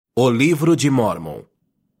O Livro de Mórmon.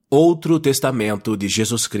 Outro Testamento de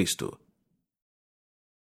Jesus Cristo.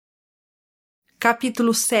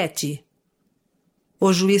 Capítulo 7.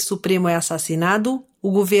 O juiz supremo é assassinado,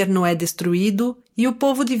 o governo é destruído e o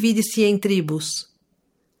povo divide-se em tribos.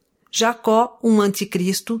 Jacó, um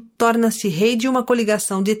anticristo, torna-se rei de uma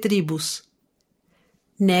coligação de tribos.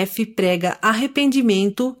 Nefe prega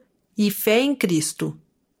arrependimento e fé em Cristo.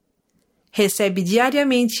 Recebe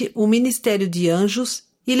diariamente o ministério de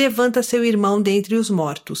anjos e levanta seu irmão dentre os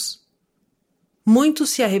mortos.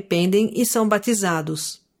 Muitos se arrependem e são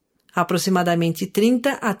batizados, aproximadamente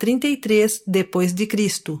 30 a 33 depois de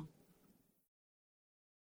Cristo.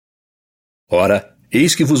 Ora,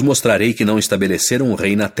 eis que vos mostrarei que não estabeleceram um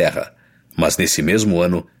rei na terra, mas nesse mesmo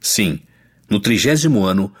ano, sim, no 30º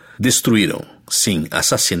ano, destruíram, sim,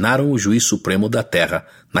 assassinaram o juiz supremo da terra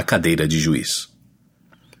na cadeira de juiz.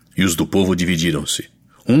 E os do povo dividiram-se,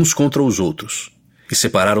 uns contra os outros, e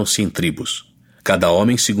separaram-se em tribos, cada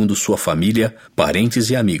homem segundo sua família, parentes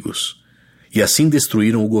e amigos, e assim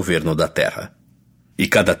destruíram o governo da terra. E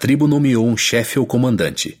cada tribo nomeou um chefe ou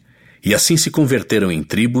comandante, e assim se converteram em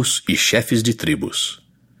tribos e chefes de tribos.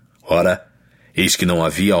 Ora, eis que não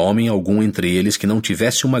havia homem algum entre eles que não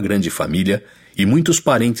tivesse uma grande família e muitos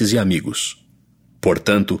parentes e amigos.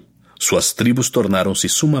 Portanto, suas tribos tornaram-se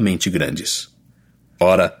sumamente grandes.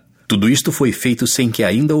 Ora, tudo isto foi feito sem que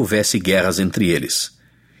ainda houvesse guerras entre eles,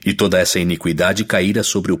 e toda essa iniquidade caíra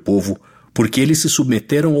sobre o povo, porque eles se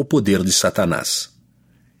submeteram ao poder de Satanás.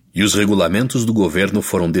 E os regulamentos do governo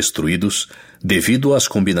foram destruídos devido às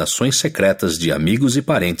combinações secretas de amigos e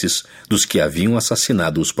parentes dos que haviam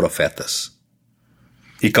assassinado os profetas.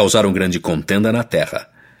 E causaram grande contenda na terra,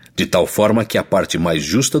 de tal forma que a parte mais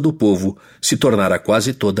justa do povo se tornara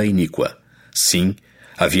quase toda iníqua. Sim,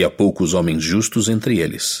 havia poucos homens justos entre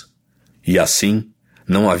eles. E assim,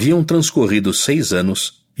 não haviam transcorrido 6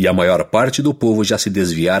 anos, e a maior parte do povo já se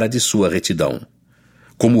desviara de sua retidão.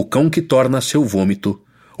 Como o cão que torna seu vômito,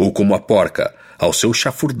 ou como a porca ao seu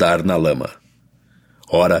chafurdar na lama.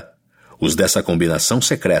 Ora, os dessa combinação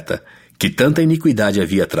secreta, que tanta iniquidade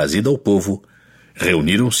havia trazido ao povo,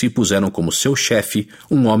 reuniram-se e puseram como seu chefe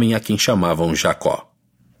um homem a quem chamavam Jacó.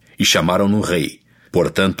 E chamaram-no rei,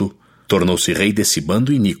 portanto, tornou-se rei desse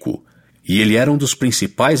bando iníquo, e ele era um dos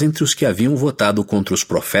principais entre os que haviam votado contra os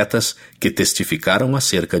profetas que testificaram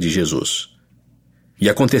acerca de Jesus. E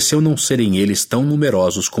aconteceu não serem eles tão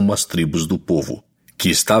numerosos como as tribos do povo, que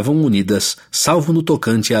estavam unidas, salvo no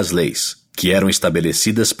tocante às leis, que eram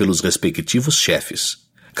estabelecidas pelos respectivos chefes,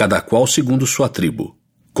 cada qual segundo sua tribo.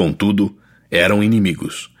 Contudo, eram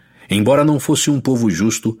inimigos. Embora não fosse um povo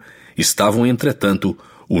justo, estavam, entretanto,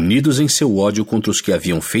 unidos em seu ódio contra os que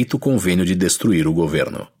haviam feito o convênio de destruir o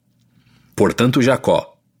governo. Portanto,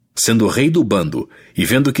 Jacó, sendo rei do bando e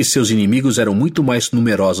vendo que seus inimigos eram muito mais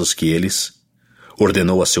numerosos que eles,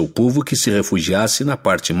 ordenou a seu povo que se refugiasse na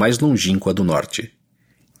parte mais longínqua do norte,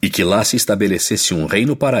 e que lá se estabelecesse um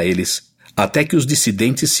reino para eles, até que os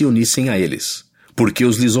dissidentes se unissem a eles, porque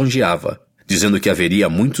os lisonjeava, dizendo que haveria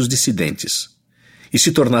muitos dissidentes, e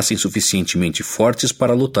se tornassem suficientemente fortes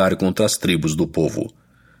para lutar contra as tribos do povo.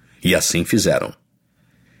 E assim fizeram.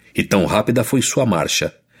 E tão rápida foi sua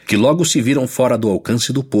marcha, que logo se viram fora do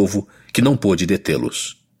alcance do povo, que não pôde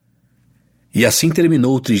detê-los. E assim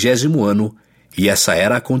terminou o 30º ano, e essa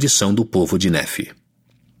era a condição do povo de Nefe.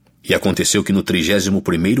 E aconteceu que no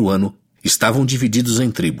 31º ano estavam divididos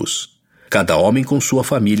em tribos, cada homem com sua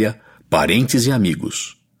família, parentes e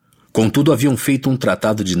amigos. Contudo haviam feito um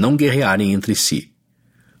tratado de não guerrearem entre si,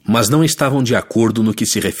 mas não estavam de acordo no que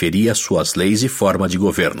se referia às suas leis e forma de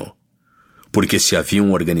governo, porque se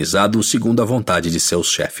haviam organizado segundo a vontade de seus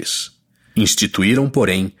chefes. Instituíram,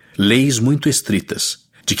 porém, leis muito estritas,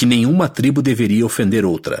 de que nenhuma tribo deveria ofender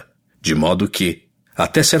outra, de modo que,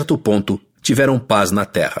 até certo ponto, tiveram paz na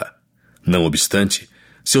terra. Não obstante,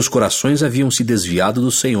 seus corações haviam se desviado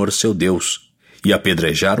do Senhor seu Deus, e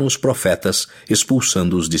apedrejaram os profetas,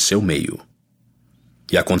 expulsando-os de seu meio.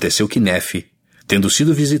 E aconteceu que Nefe, tendo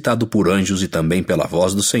sido visitado por anjos e também pela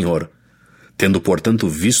voz do Senhor, tendo portanto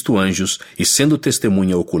visto anjos e sendo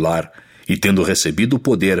testemunha ocular, e tendo recebido o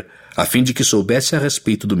poder, a fim de que soubesse a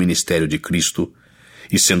respeito do ministério de Cristo,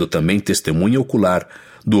 e sendo também testemunha ocular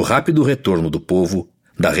do rápido retorno do povo,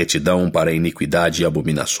 da retidão para a iniquidade e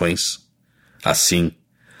abominações, assim,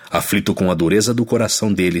 aflito com a dureza do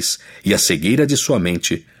coração deles e a cegueira de sua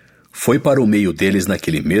mente, foi para o meio deles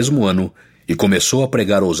naquele mesmo ano e começou a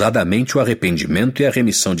pregar ousadamente o arrependimento e a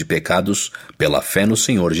remissão de pecados pela fé no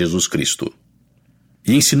Senhor Jesus Cristo.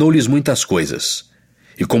 E ensinou-lhes muitas coisas,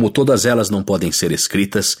 e como todas elas não podem ser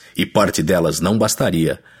escritas e parte delas não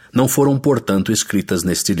bastaria, não foram, portanto, escritas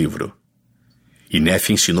neste livro. E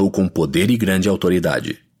Nefe ensinou com poder e grande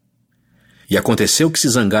autoridade. E aconteceu que se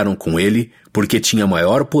zangaram com ele, porque tinha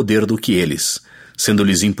maior poder do que eles,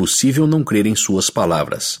 sendo-lhes impossível não crer em suas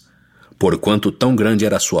palavras, porquanto tão grande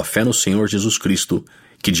era a sua fé no Senhor Jesus Cristo,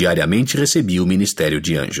 que diariamente recebia o ministério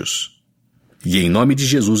de anjos. E em nome de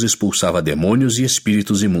Jesus expulsava demônios e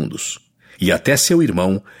espíritos imundos. E até seu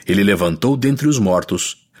irmão ele levantou dentre os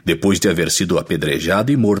mortos, depois de haver sido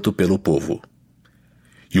apedrejado e morto pelo povo.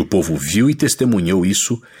 E o povo viu e testemunhou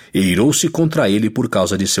isso, e irou-se contra ele por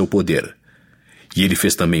causa de seu poder. E ele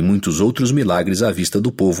fez também muitos outros milagres à vista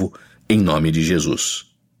do povo, em nome de Jesus.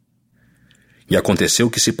 E aconteceu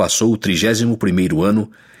que se passou o 31º ano,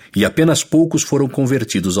 e apenas poucos foram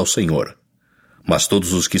convertidos ao Senhor. Mas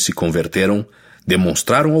todos os que se converteram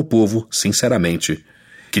demonstraram ao povo, sinceramente,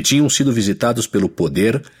 que tinham sido visitados pelo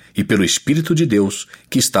poder e pelo Espírito de Deus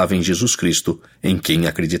que estava em Jesus Cristo, em quem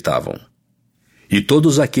acreditavam. E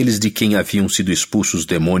todos aqueles de quem haviam sido expulsos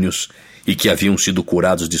demônios e que haviam sido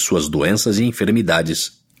curados de suas doenças e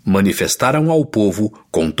enfermidades, manifestaram ao povo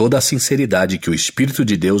com toda a sinceridade que o Espírito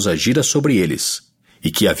de Deus agira sobre eles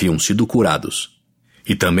e que haviam sido curados.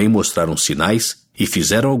 E também mostraram sinais e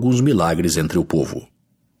fizeram alguns milagres entre o povo.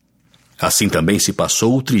 Assim também se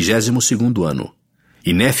passou o 32º ano,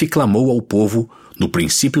 e Nefe clamou ao povo no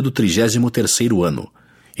princípio do 33º ano,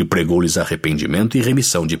 e pregou-lhes arrependimento e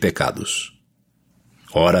remissão de pecados.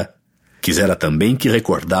 Ora, quisera também que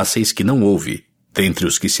recordasseis que não houve, dentre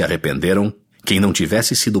os que se arrependeram, quem não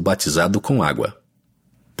tivesse sido batizado com água.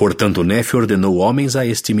 Portanto, Nefe ordenou homens a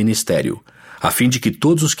este ministério, a fim de que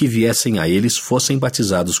todos os que viessem a eles fossem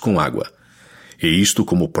batizados com água, e isto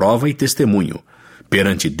como prova e testemunho,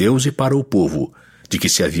 perante Deus e para o povo, de que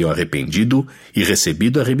se haviam arrependido e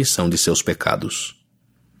recebido a remissão de seus pecados.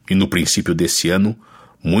 E no princípio desse ano,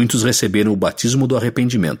 muitos receberam o batismo do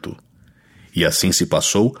arrependimento. E assim se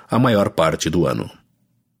passou a maior parte do ano.